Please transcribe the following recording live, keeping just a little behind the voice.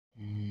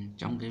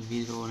Trong cái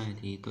video này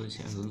thì tôi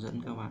sẽ hướng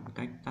dẫn các bạn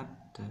cách tắt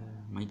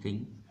máy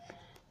tính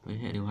với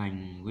hệ điều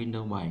hành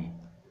Windows 7.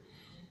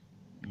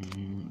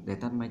 Để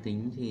tắt máy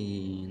tính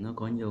thì nó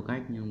có nhiều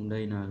cách, nhưng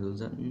đây là hướng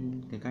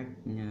dẫn cái cách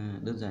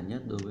đơn giản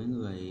nhất đối với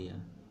người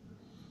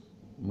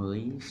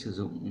mới sử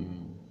dụng,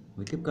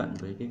 mới tiếp cận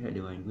với cái hệ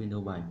điều hành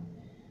Windows 7.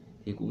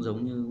 Thì cũng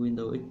giống như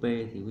Windows XP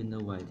thì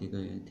Windows 7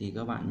 thì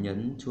các bạn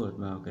nhấn chuột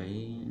vào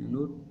cái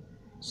nút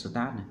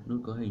Start này,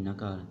 nút có hình lá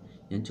cờ này,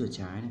 nhấn chuột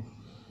trái này,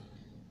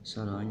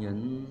 sau đó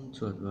nhấn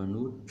chuột vào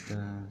nút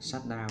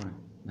Shutdown này,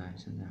 đây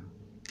Shutdown.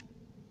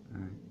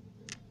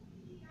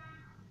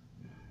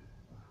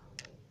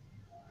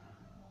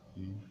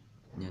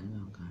 Nhấn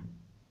vào cái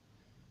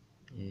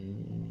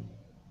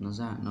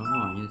nó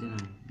hỏi như thế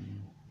này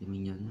thì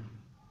mình nhấn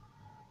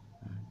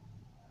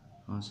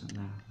vào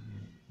Shutdown.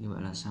 Như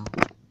vậy là xong.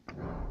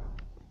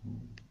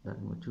 Đợi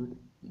một chút,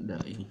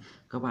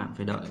 các bạn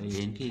phải đợi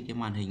đến khi cái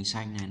màn hình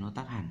xanh này nó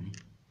tắt hẳn này.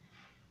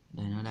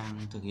 Đây nó đang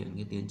thực hiện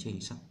cái tiến trình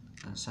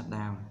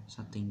shutdown,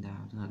 shutting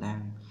down, tức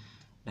là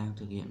đang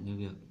thực hiện cái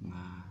việc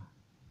mà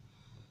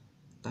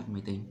tắt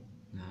máy tính.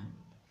 Đấy.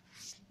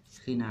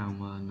 Khi nào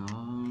mà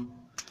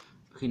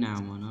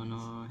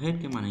nó hết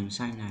cái màn hình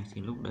xanh này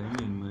thì lúc đấy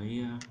mình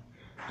mới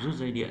rút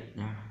dây điện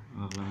ra,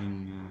 hoặc là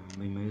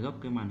mình mới gấp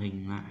cái màn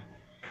hình lại.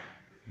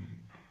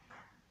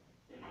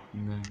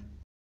 Đây.